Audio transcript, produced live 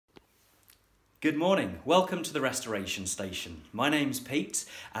Good morning, welcome to the Restoration Station. My name's Pete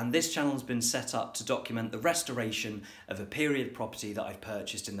and this channel has been set up to document the restoration of a period property that I've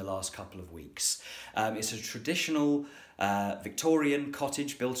purchased in the last couple of weeks. It's a traditional Victorian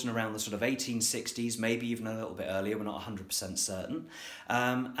cottage built in around the sort of 1860s, maybe even a little bit earlier, we're not 100% certain.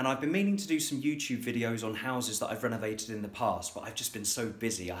 And I've been meaning to do some YouTube videos on houses that I've renovated in the past, but I've just been so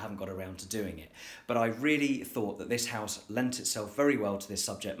busy I haven't got around to doing it. But I really thought that this house lent itself very well to this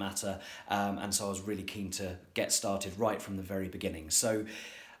subject matter, and so I was really keen to get started right from the very beginning. So,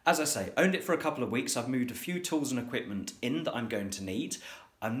 as I say, owned it for a couple of weeks. I've moved a few tools and equipment in that I'm going to need.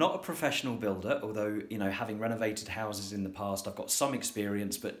 I'm not a professional builder, although, you know, having renovated houses in the past, I've got some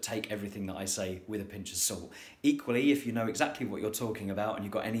experience, but take everything that I say with a pinch of salt. Equally, if you know exactly what you're talking about and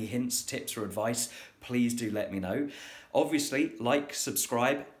you've got any hints, tips or advice, please do let me know. Obviously, like,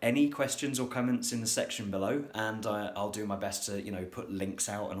 subscribe, any questions or comments in the section below, and I'll do my best to, you know, put links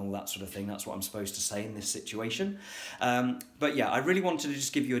out and all that sort of thing. That's what I'm supposed to say in this situation. But yeah, I really wanted to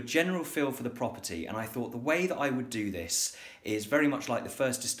just give you a general feel for the property, and I thought the way that I would do this is very much like the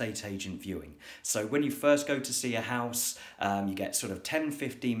first estate agent viewing. So when you first go to see a house, you get sort of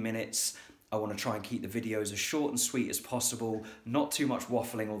 10-15 minutes. I want to try and keep the videos as short and sweet as possible, not too much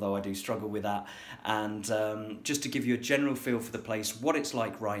waffling, although I do struggle with that, and just to give you a general feel for the place, what it's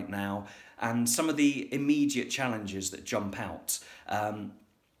like right now, and some of the immediate challenges that jump out.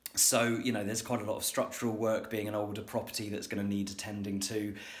 So, you know, there's quite a lot of structural work being an older property that's going to need attending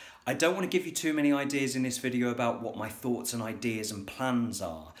to. I don't want to give you too many ideas in this video about what my thoughts and ideas and plans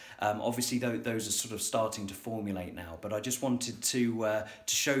are. Obviously, those are sort of starting to formulate now, but I just wanted to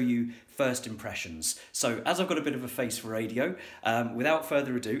show you first impressions. So, as I've got a bit of a face for radio, without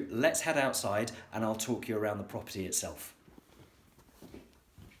further ado, let's head outside and I'll talk you around the property itself.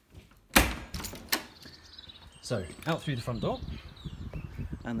 So, out through the front door,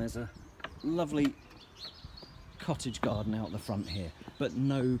 and there's a lovely cottage garden out the front here, but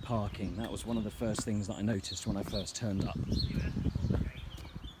no parking. That was one of the first things that I noticed when I first turned up.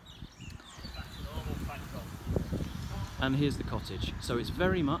 And here's the cottage. So it's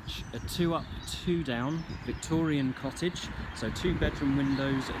very much a 2 up, 2 down Victorian cottage. So 2 bedroom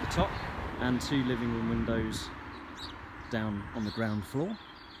windows at the top and 2 living room windows down on the ground floor.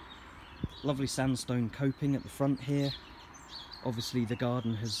 Lovely sandstone coping at the front here. Obviously the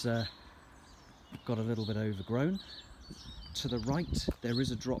garden has got a little bit overgrown. To the right there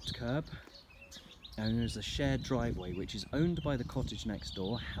is a dropped curb and there's a shared driveway which is owned by the cottage next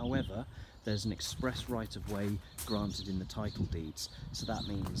door. However, there's an express right of way granted in the title deeds, so that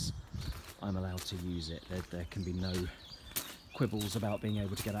means I'm allowed to use it. There can be no quibbles about being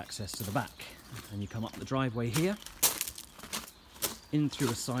able to get access to the back. And you come up the driveway here, in through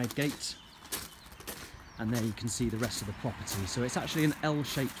a side gate, and there you can see the rest of the property. So it's actually an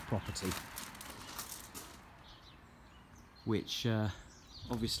L-shaped property, which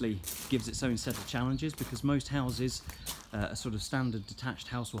obviously gives its own set of challenges, because most houses, a sort of standard detached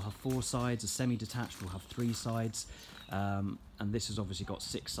house will have 4 sides, a semi-detached will have 3 sides, and this has obviously got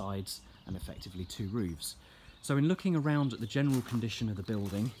 6 sides and effectively 2 roofs. So in looking around at the general condition of the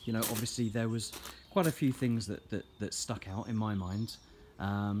building, you know, obviously there was quite a few things that stuck out in my mind,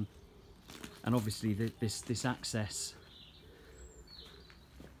 and obviously this access,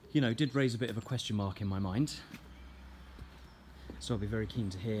 you know, did raise a bit of a question mark in my mind. So I'll be very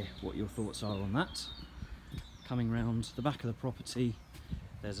keen to hear what your thoughts are on that. Coming round the back of the property,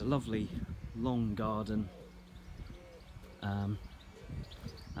 there's a lovely long garden, and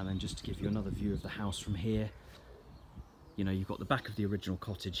then just to give you another view of the house from here, you know, you've got the back of the original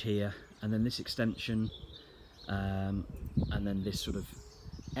cottage here, and then this extension, and then this sort of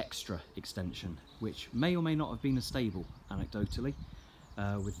extra extension, which may or may not have been a stable, anecdotally,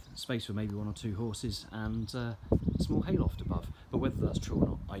 with space for maybe 1 or 2 horses and a small hayloft above, but whether that's true or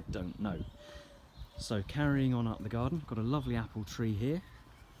not, I don't know. So carrying on up the garden, got a lovely apple tree here,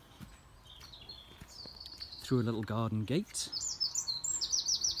 through a little garden gate.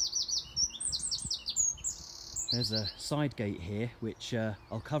 There's a side gate here, which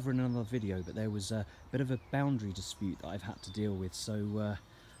I'll cover in another video, but there was a bit of a boundary dispute that I've had to deal with, so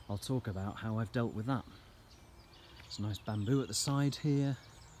I'll talk about how I've dealt with that. There's a nice bamboo at the side here,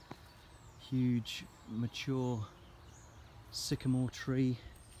 huge mature sycamore tree.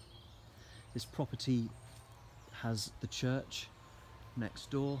 This property has the church next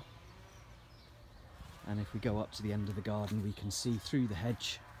door, and if we go up to the end of the garden we can see through the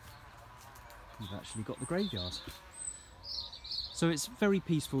hedge we've actually got the graveyard. So it's a very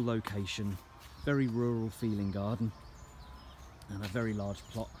peaceful location, very rural feeling garden, and a very large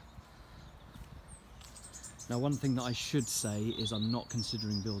plot. Now, one thing that I should say is I'm not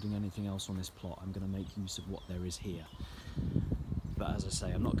considering building anything else on this plot. I'm going to make use of what there is here. But as I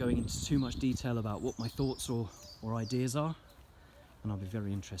say, I'm not going into too much detail about what my thoughts or ideas are, and I'll be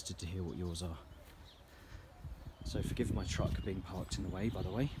very interested to hear what yours are. So forgive my truck being parked in the way, by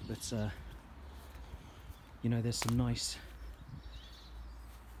the way, but you know, there's some nice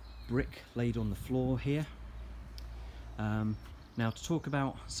brick laid on the floor here. Now, to talk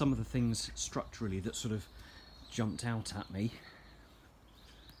about some of the things structurally that sort of jumped out at me,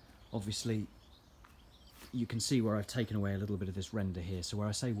 obviously you can see where I've taken away a little bit of this render here. So where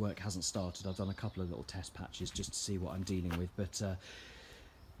I say work hasn't started, I've done a couple of little test patches just to see what I'm dealing with. But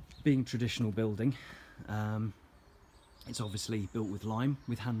being traditional building, it's obviously built with lime,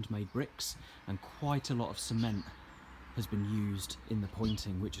 with handmade bricks, and quite a lot of cement has been used in the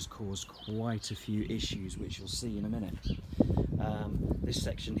pointing, which has caused quite a few issues, which you'll see in a minute. This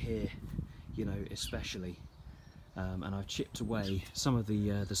section here, you know, especially, and I've chipped away some of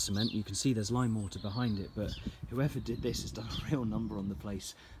the cement. You can see there's lime mortar behind it, but whoever did this has done a real number on the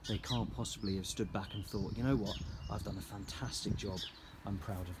place. They can't possibly have stood back and thought, you know what, I've done a fantastic job, I'm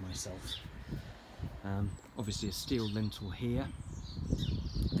proud of myself. Obviously a steel lintel here.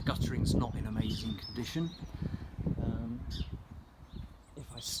 The guttering's not in amazing condition.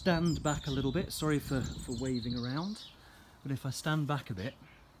 If I stand back a little bit, sorry for waving around, but if I stand back a bit,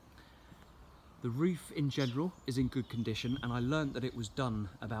 the roof in general is in good condition, and I learnt that it was done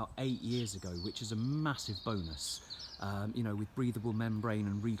about 8 years ago, which is a massive bonus, you know, with breathable membrane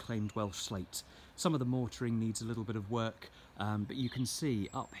and reclaimed Welsh slate. Some of the mortaring needs a little bit of work, but you can see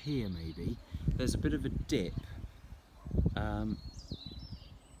up here maybe there's a bit of a dip.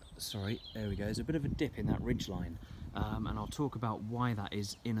 Sorry, there we go, there's a bit of a dip in that ridge line, and I'll talk about why that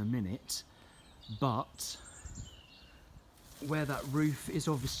is in a minute. But where that roof is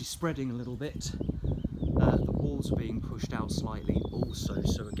obviously spreading a little bit, the walls are being pushed out slightly also.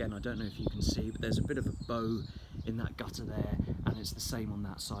 So again, I don't know if you can see, but there's a bit of a bow in that gutter there, and it's the same on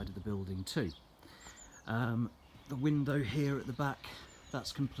that side of the building too. The window here at the back,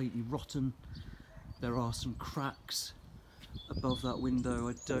 that's completely rotten. There are some cracks above that window.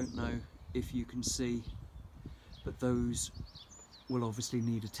 I don't know if you can see, but those will obviously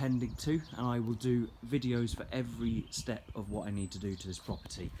need attending to, and I will do videos for every step of what I need to do to this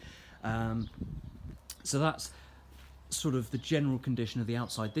property. So that's sort of the general condition of the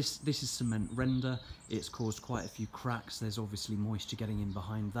outside. This is cement render. It's caused quite a few cracks. There's obviously moisture getting in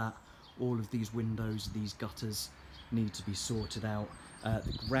behind that. All of these windows, these gutters need to be sorted out.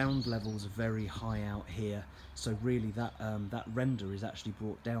 The ground levels are very high out here, so really that that render is actually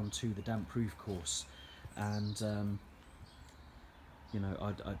brought down to the damp proof course. And you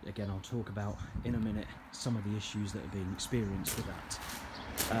know, again, I'll talk about in a minute some of the issues that are being experienced with that.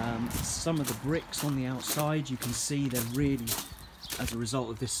 Some of the bricks on the outside, you can see they're really, as a result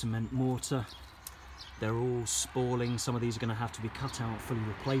of this cement mortar, they're all spalling. Some of these are going to have to be cut out, fully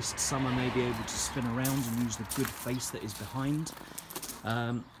replaced. Some I may be able to spin around and use the good face that is behind.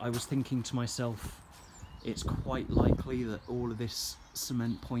 I was thinking to myself, it's quite likely that all of this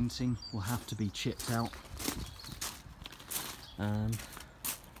cement pointing will have to be chipped out.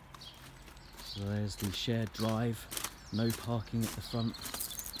 So there's the shared drive, no parking at the front,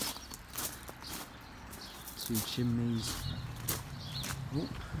 2 chimneys. Oop.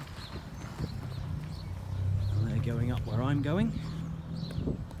 And they're going up where I'm going.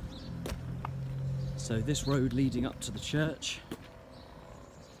 So this road leading up to the church.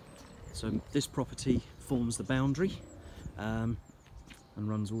 So this property forms the boundary and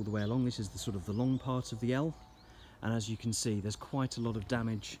runs all the way along. This is the sort of the long part of the L. And as you can see, there's quite a lot of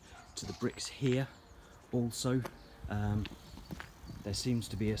damage to the bricks here also. There seems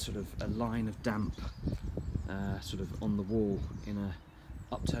to be a sort of a line of damp sort of on the wall in a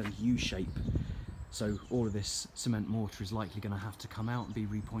upturned U shape. So all of this cement mortar is likely going to have to come out and be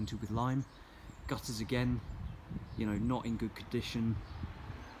repointed with lime. Gutters again, you know, not in good condition.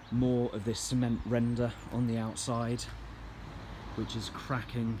 More of this cement render on the outside, which is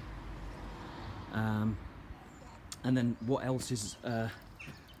cracking. And then what else is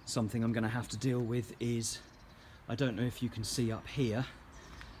something I'm going to have to deal with is, I don't know if you can see up here,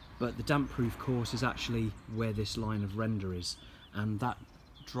 but the damp proof course is actually where this line of render is, and that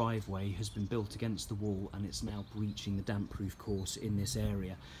driveway has been built against the wall and it's now breaching the damp proof course in this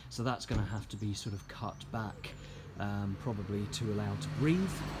area. So that's going to have to be sort of cut back, probably to allow to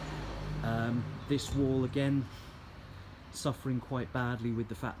breathe. This wall again, suffering quite badly with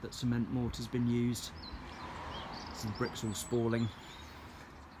the fact that cement mortar's been used. Some bricks all spalling,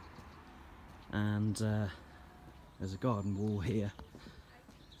 and there's a garden wall here,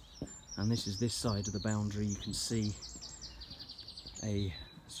 and this is this side of the boundary. You can see a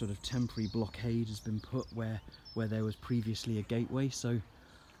sort of temporary blockade has been put where there was previously a gateway. So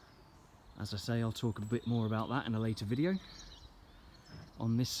as I say, I'll talk a bit more about that in a later video.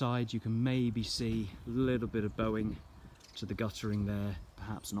 On this side you can maybe see a little bit of bowing to the guttering there,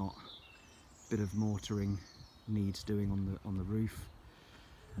 perhaps not. Bit of mortaring needs doing on the roof.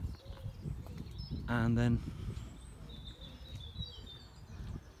 And then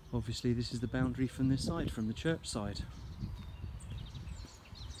obviously this is the boundary from this side, from the church side.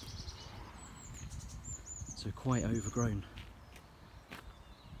 So quite overgrown,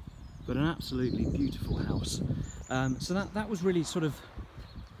 but an absolutely beautiful house. So that was really sort of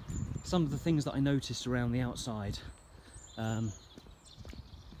some of the things that I noticed around the outside.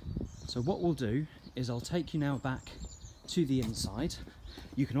 So what we'll do is I'll take you now back to the inside.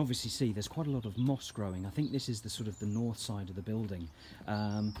 You can obviously see there's quite a lot of moss growing. I think this is the sort of the north side of the building.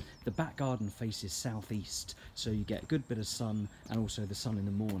 The back garden faces southeast, so you get a good bit of sun, and also the sun in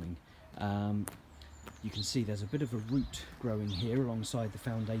the morning. You can see there's a bit of a root growing here alongside the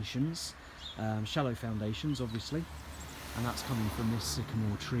foundations, shallow foundations obviously, and that's coming from this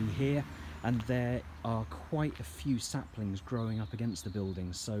sycamore tree here. And there are quite a few saplings growing up against the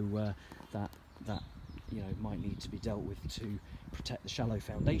building, so that you know, might need to be dealt with to protect the shallow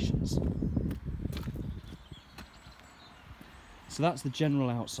foundations. So that's the general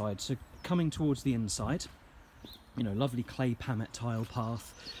outside. So coming towards the inside, you know, lovely clay Pamet tile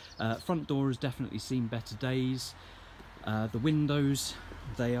path. Front door has definitely seen better days. The windows,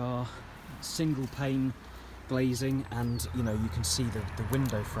 they are single pane glazing, and you know, you can see the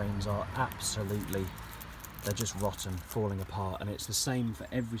window frames are absolutely, they're just rotten, falling apart, and it's the same for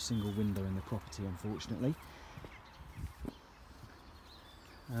every single window in the property, unfortunately.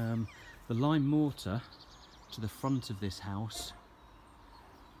 The lime mortar to the front of this house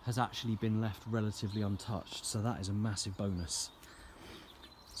has actually been left relatively untouched, so that is a massive bonus.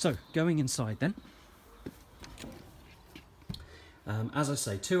 So going inside then, as I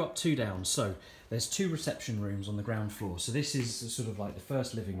say, 2 up, 2 down. So there's 2 reception rooms on the ground floor. So this is sort of like the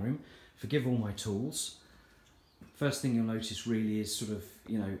first living room. Forgive all my tools. First thing you'll notice really is sort of,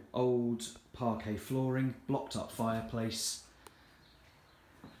 you know, old parquet flooring, blocked up fireplace,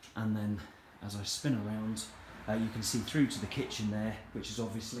 and then as I spin around, you can see through to the kitchen there, which is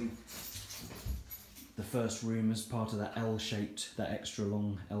obviously the first room as part of that L-shaped, that extra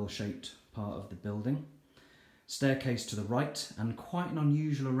long L-shaped part of the building. Staircase to the right, and quite an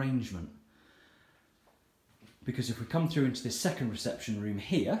unusual arrangement, because if we come through into this second reception room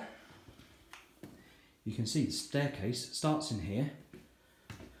here, you can see the staircase starts in here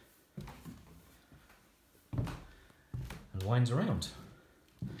and winds around.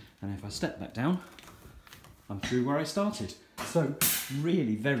 And if I step back down, I'm through where I started. So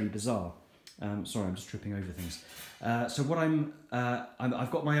really very bizarre. Sorry, I'm just tripping over things. So what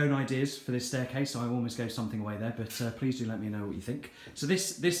I've got my own ideas for this staircase, so I almost gave something away there, but please do let me know what you think. So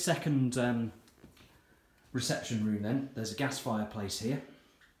this second reception room then, there's a gas fireplace here.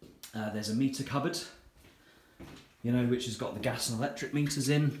 There's a meter cupboard, you know, which has got the gas and electric meters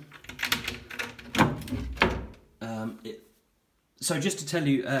in. So just to tell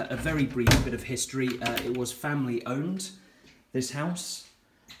you a very brief bit of history, it was family owned, this house,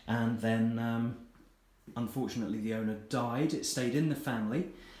 and then unfortunately the owner died. It stayed in the family,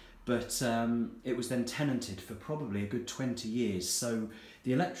 but it was then tenanted for probably a good 20 years. So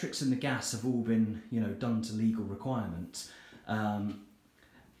the electrics and the gas have all been, you know, done to legal requirement,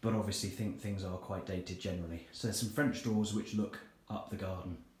 but obviously things are quite dated generally. So there's some French doors which look up the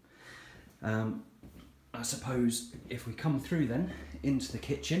garden. I suppose if we come through then into the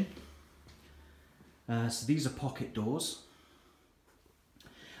kitchen, so these are pocket doors.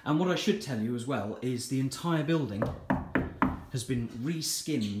 And what I should tell you as well is the entire building has been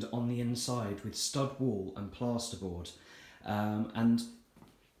re-skinned on the inside with stud wall and plasterboard. And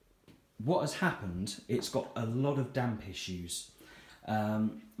what has happened, it's got a lot of damp issues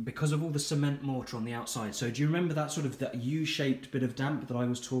because of all the cement mortar on the outside. So do you remember that sort of that U-shaped bit of damp that I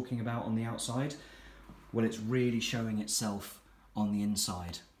was talking about on the outside? Well, it's really showing itself on the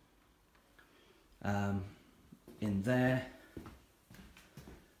inside. In there,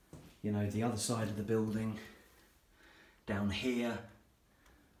 you know, the other side of the building, down here,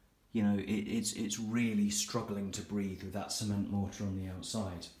 you know, it's really struggling to breathe with that cement mortar on the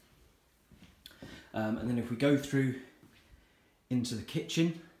outside. And then if we go through into the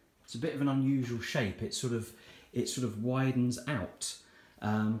kitchen, it's a bit of an unusual shape. It sort of widens out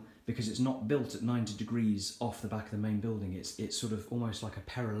because it's not built at 90 degrees off the back of the main building. It's sort of almost like a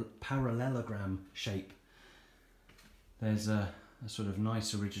parallelogram shape. There's a sort of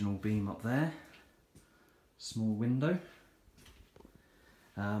nice original beam up there, small window.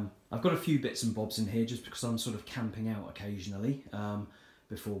 I've got a few bits and bobs in here just because I'm sort of camping out occasionally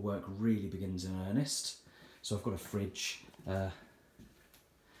before work really begins in earnest. So I've got a fridge,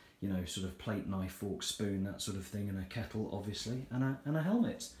 you know, sort of plate, knife, fork, spoon, that sort of thing, and a kettle obviously, and a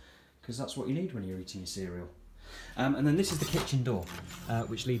helmet, because that's what you need when you're eating your cereal. And then this is the kitchen door,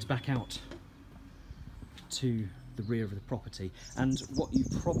 which leads back out to the rear of the property. And what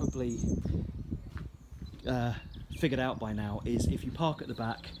you've probably figured out by now is if you park at the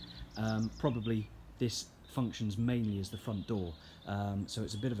back, probably this functions mainly as the front door. So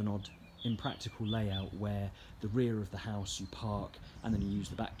it's a bit of an odd, impractical layout where the rear of the house you park and then you use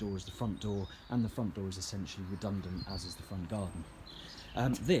the back door as the front door, and the front door is essentially redundant, as is the front garden.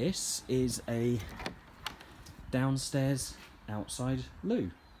 This is a downstairs outside loo.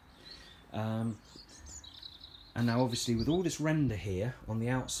 And now obviously with all this render here on the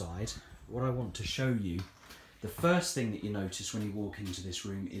outside, what I want to show you, the first thing that you notice when you walk into this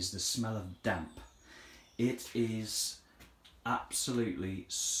room is the smell of damp. It is absolutely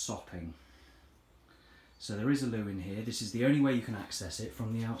sopping. So there is a loo in here. This is the only way you can access it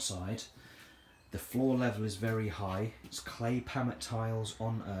from the outside. The floor level is very high. It's clay Pamet tiles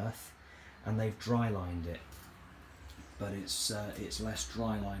on earth, and they've dry lined it. But it's less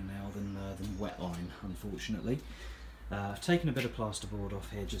dry line now than wet line, unfortunately. I've taken a bit of plasterboard off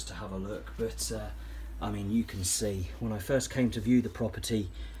here just to have a look, but I mean, you can see when I first came to view the property,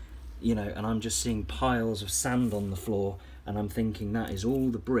 you know, and I'm just seeing piles of sand on the floor, and I'm thinking that is all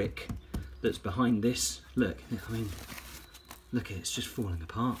the brick that's behind this. Look, I mean, look, it's just falling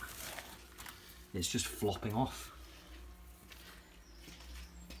apart. It's just flopping off.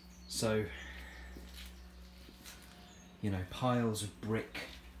 So, you know, piles of brick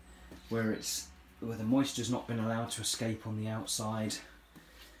where the moisture's not been allowed to escape on the outside.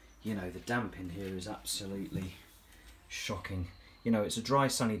 You know, the damp in here is absolutely shocking. You know, it's a dry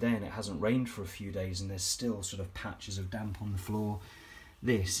sunny day and it hasn't rained for a few days, and there's still sort of patches of damp on the floor.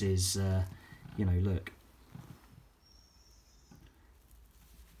 This is, you know, look.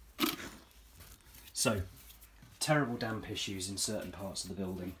 So, terrible damp issues in certain parts of the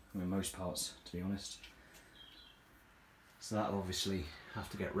building. I mean, most parts, to be honest. So that'll obviously have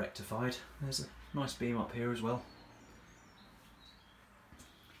to get rectified. There's a nice beam up here as well.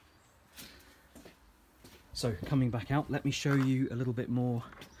 So coming back out, let me show you a little bit more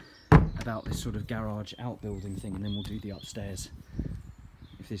about this sort of garage outbuilding thing, and then we'll do the upstairs.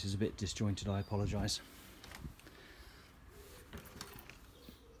 If this is a bit disjointed, I apologise.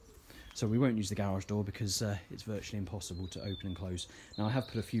 So we won't use the garage door because it's virtually impossible to open and close. Now I have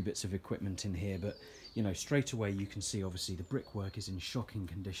put a few bits of equipment in here, but you know, straight away you can see obviously the brickwork is in shocking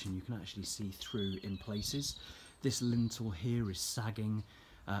condition. You can actually see through in places. This lintel here is sagging.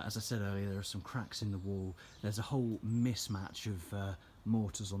 As I said earlier, there are some cracks in the wall. There's a whole mismatch of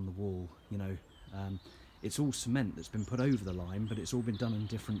mortars on the wall. You know, it's all cement that's been put over the lime, but it's all been done in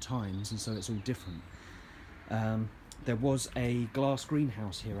different times, and so it's all different. There was a glass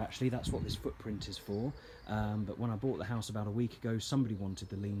greenhouse here actually, that's what this footprint is for, but when I bought the house about a week ago, somebody wanted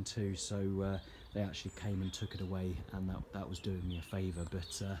the lean-to, so they actually came and took it away, and that was doing me a favour.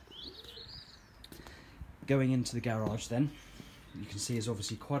 But going into the garage then, you can see there's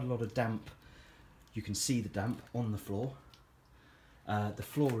obviously quite a lot of damp. You can see the damp on the floor. The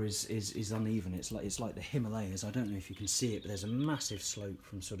floor is uneven, it's like the Himalayas. I don't know if you can see it, but there's a massive slope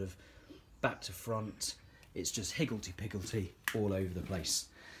from sort of back to front. It's just higgledy-piggledy all over the place.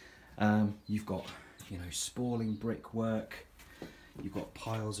 You've got, you know, spalling brickwork. You've got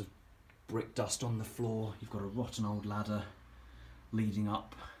piles of brick dust on the floor. You've got a rotten old ladder leading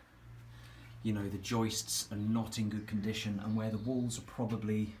up. You know, the joists are not in good condition, and where the walls are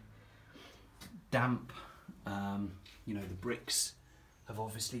probably damp, you know, the bricks have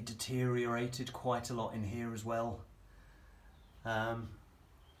obviously deteriorated quite a lot in here as well.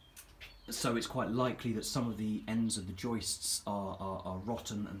 So it's quite likely that some of the ends of the joists are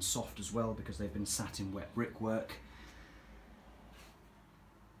rotten and soft as well, because they've been sat in wet brickwork.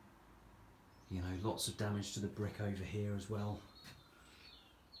 You know, lots of damage to the brick over here as well.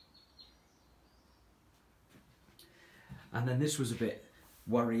 And then this was a bit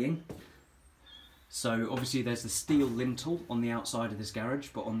worrying. So obviously there's the steel lintel on the outside of this garage,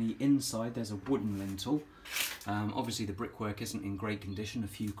 but on the inside there's a wooden lintel. Obviously the brickwork isn't in great condition, a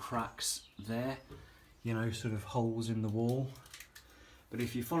few cracks there, you know, sort of holes in the wall. But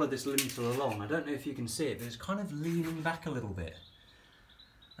if you follow this lintel along, I don't know if you can see it, but it's kind of leaning back a little bit.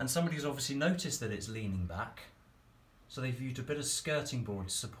 And somebody's obviously noticed that it's leaning back, so they've used a bit of skirting board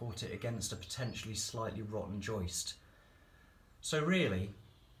to support it against a potentially slightly rotten joist. So really,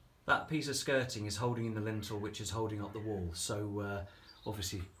 that piece of skirting is holding in the lintel, which is holding up the wall. So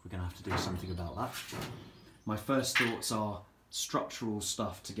obviously we're going to have to do something about that. My first thoughts are structural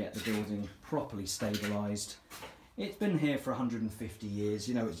stuff to get the building properly stabilised. It's been here for 150 years.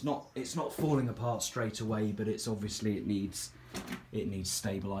 You know, it's not falling apart straight away, but it's obviously it needs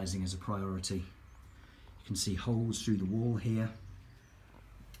stabilising as a priority. You can see holes through the wall here.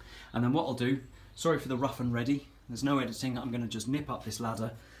 And then what I'll do, sorry for the rough and ready, there's no editing, I'm going to just nip up this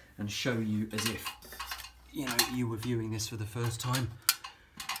ladder and show you as if, you know, you were viewing this for the first time.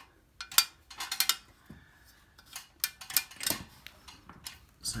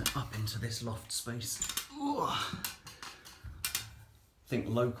 So up into this loft space. Ooh. I think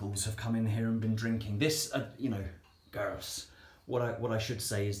locals have come in here and been drinking. This, you know, girls, what I should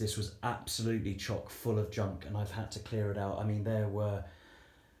say is this was absolutely chock full of junk and I've had to clear it out. I mean, there were...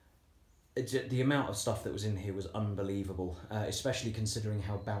 the amount of stuff that was in here was unbelievable, especially considering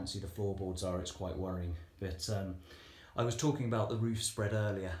how bouncy the floorboards are. It's quite worrying. But I was talking about the roof spread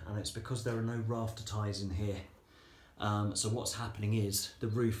earlier, and it's because there are no rafter ties in here. So what's happening is the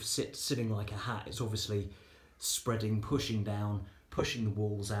roof sitting like a hat. It's obviously spreading, pushing down, pushing the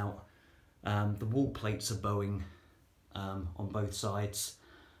walls out. The wall plates are bowing on both sides.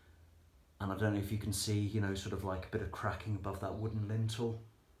 And I don't know if you can see, you know, sort of like a bit of cracking above that wooden lintel.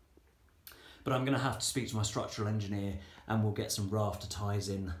 But I'm going to have to speak to my structural engineer and we'll get some rafter ties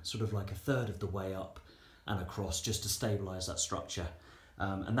in sort of like a third of the way up and across just to stabilise that structure.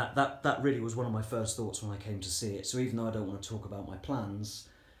 And that really was one of my first thoughts when I came to see it. So even though I don't want to talk about my plans,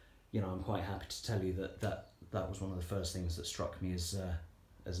 you know, I'm quite happy to tell you that was one of the first things that struck me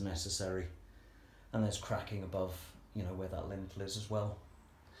as necessary. And there's cracking above, you know, where that lintel is as well.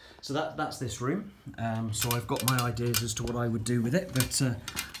 So that's this room. So I've got my ideas as to what I would do with it, but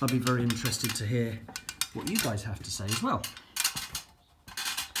I'll be very interested to hear what you guys have to say as well.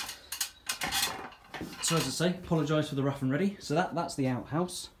 So as I say, apologise for the rough and ready. So that's the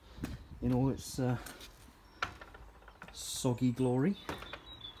outhouse in all its soggy glory.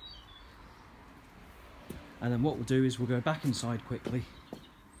 And then what we'll do is we'll go back inside quickly.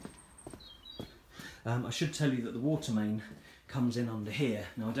 I should tell you that the water main comes in under here.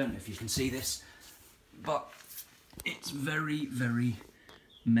 Now I don't know if you can see this, but it's very, very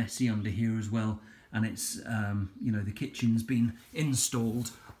messy under here as well. And it's, you know, the kitchen's been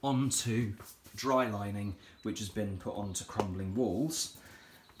installed onto dry lining, which has been put onto crumbling walls,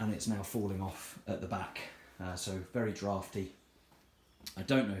 and it's now falling off at the back. So very drafty. I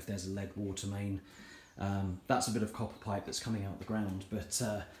don't know if there's a lead water main. That's a bit of copper pipe that's coming out the ground, but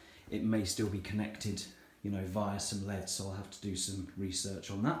it may still be connected, you know, via some lead, so I'll have to do some research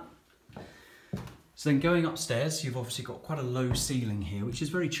on that. So then going upstairs, you've obviously got quite a low ceiling here, which is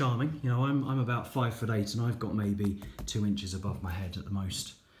very charming. You know, I'm about 5'8" and I've got maybe 2 inches above my head at the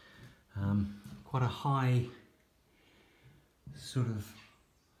most. Quite a high sort of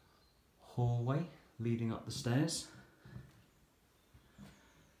hallway leading up the stairs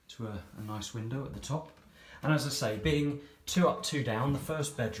to a nice window at the top. And as I say, being 2 up, 2 down, the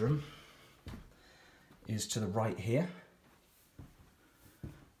first bedroom is to the right here.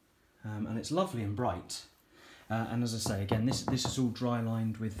 And it's lovely and bright. And as I say, again, this is all dry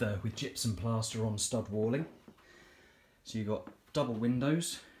lined with gypsum plaster on stud walling. So you've got double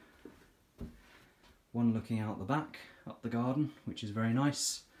windows, one looking out the back, up the garden, which is very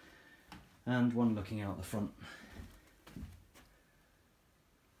nice, and one looking out the front.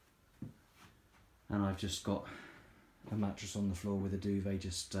 And I've just got a mattress on the floor with a duvet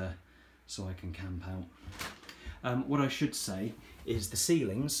just so I can camp out. What I should say is the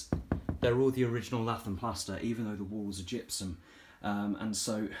ceilings, they're all the original lath and plaster, even though the walls are gypsum. And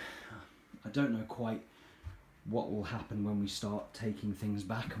so I don't know quite what will happen when we start taking things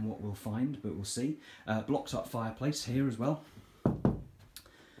back and what we'll find, but we'll see. Blocked up fireplace here as well.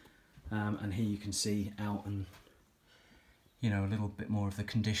 And here you can see out and, you know, a little bit more of the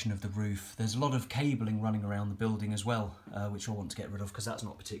condition of the roof. There's a lot of cabling running around the building as well, which I want to get rid of because that's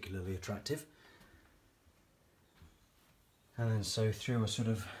not particularly attractive. And then so through a sort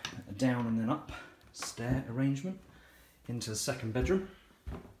of down and then up stair arrangement into the second bedroom.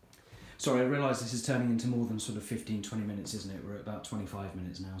 Sorry, I realise this is turning into more than sort of 15-20 minutes, isn't it? We're at about 25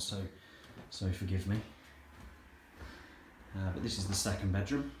 minutes now, so forgive me. But this is the second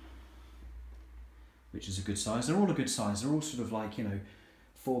bedroom, which is a good size. They're all a good size. They're all sort of like, you know,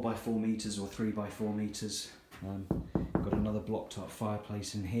 4 by 4 metres or 3 by 4 metres. Got another blocked up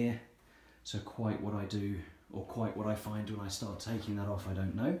fireplace in here. So quite what I do, or quite what I find when I start taking that off, I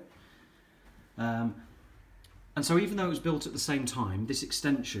don't know. And so even though it was built at the same time, this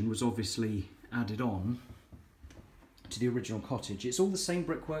extension was obviously added on to the original cottage. It's all the same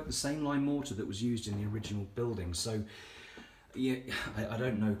brickwork, the same lime mortar that was used in the original building. So yeah, I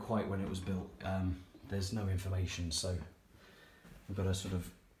don't know quite when it was built. There's no information. So we've got a sort of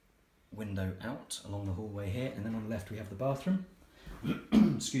window out along the hallway here, and then on the left we have the bathroom.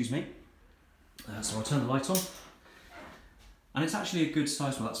 Excuse me. So I'll turn the light on. And it's actually a good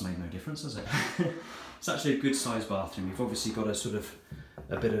size, well that's made no difference, has it? It's actually a good size bathroom. You've obviously got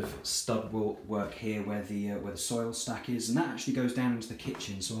a bit of stud work here where the soil stack is, and that actually goes down into the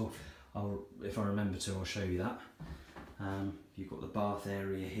kitchen, so I'll if I remember to, I'll show you that. You've got the bath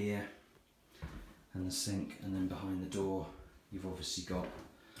area here, and the sink, and then behind the door you've obviously got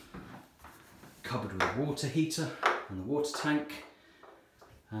a cupboard with a water heater and the water tank.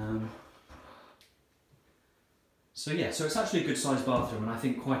 So yeah, so it's actually a good sized bathroom, and I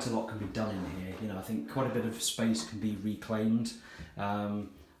think quite a lot can be done in here. You know, I think quite a bit of space can be reclaimed. I'll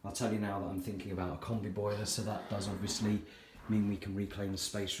tell you now that I'm thinking about a combi boiler, so that does obviously mean we can reclaim the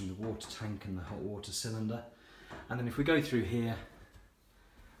space from the water tank and the hot water cylinder. And then if we go through here,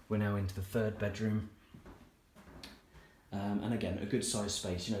 we're now into the third bedroom. And again, a good sized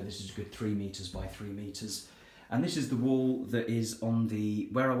space. You know, this is a good 3 meters by 3 meters. And this is the wall that is on the,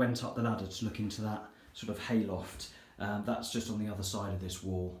 where I went up the ladder to look into that sort of hayloft. That's just on the other side of this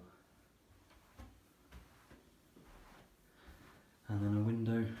wall. And then a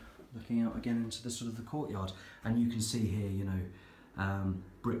window looking out again into the sort of the courtyard. And you can see here, you know,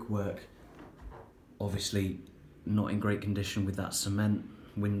 brickwork, obviously not in great condition with that cement.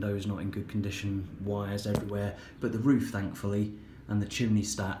 Windows not in good condition, wires everywhere. But the roof, thankfully, and the chimney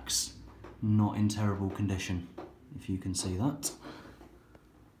stacks, not in terrible condition, if you can see that.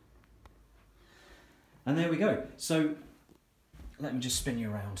 And there we go. So let me just spin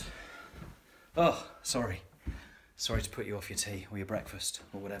you around. Oh, sorry. Sorry to put you off your tea or your breakfast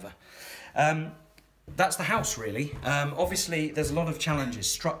or whatever. That's the house really. Obviously there's a lot of challenges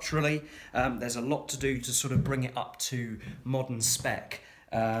structurally. There's a lot to do to sort of bring it up to modern spec.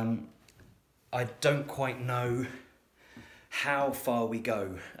 I don't quite know how far we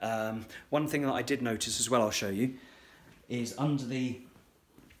go. One thing that I did notice as well, I'll show you, is under the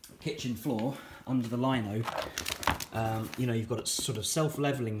kitchen floor, under the lino, you know, you've got a sort of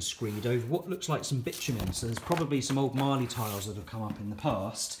self-levelling screed over what looks like some bitumen. So there's probably some old marley tiles that have come up in the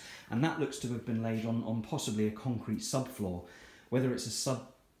past, and that looks to have been laid on possibly a concrete subfloor. Whether it's a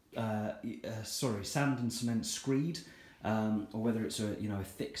sand and cement screed, or whether it's a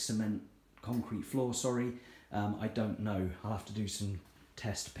thick cement concrete floor. I don't know. I'll have to do some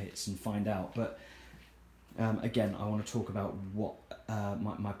test pits and find out. But again, I want to talk about what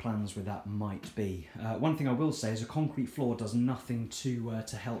my plans with that might be. One thing I will say is a concrete floor does nothing to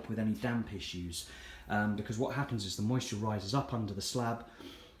help with any damp issues, because what happens is the moisture rises up under the slab.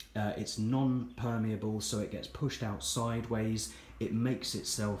 It's non-permeable, so it gets pushed out sideways. It makes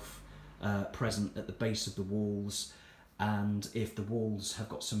itself present at the base of the walls, and if the walls have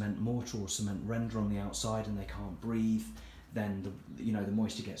got cement mortar or cement render on the outside and they can't breathe, then the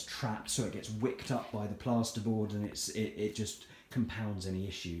moisture gets trapped, so it gets wicked up by the plasterboard, and it just compounds any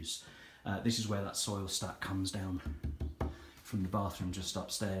issues. This is where that soil stack comes down from the bathroom just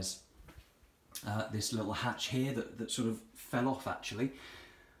upstairs. This little hatch here that sort of fell off actually,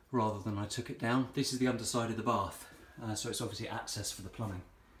 rather than I took it down. This is the underside of the bath, so it's obviously access for the plumbing.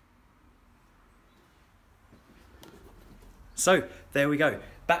 So there we go,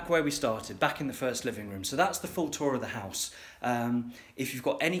 back where we started, back in the first living room. So that's the full tour of the house. If you've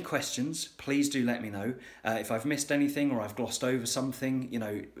got any questions, please do let me know. If I've missed anything or I've glossed over something,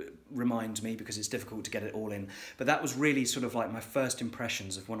 remind me, because it's difficult to get it all in. But that was really sort of like my first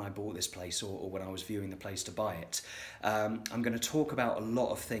impressions of when I bought this place, or when I was viewing the place to buy it. I'm going to talk about a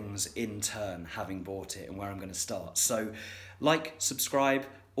lot of things in turn, having bought it and where I'm going to start. So like, subscribe,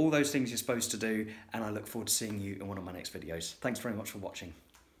 all those things you're supposed to do, and I look forward to seeing you in one of my next videos. Thanks very much for watching.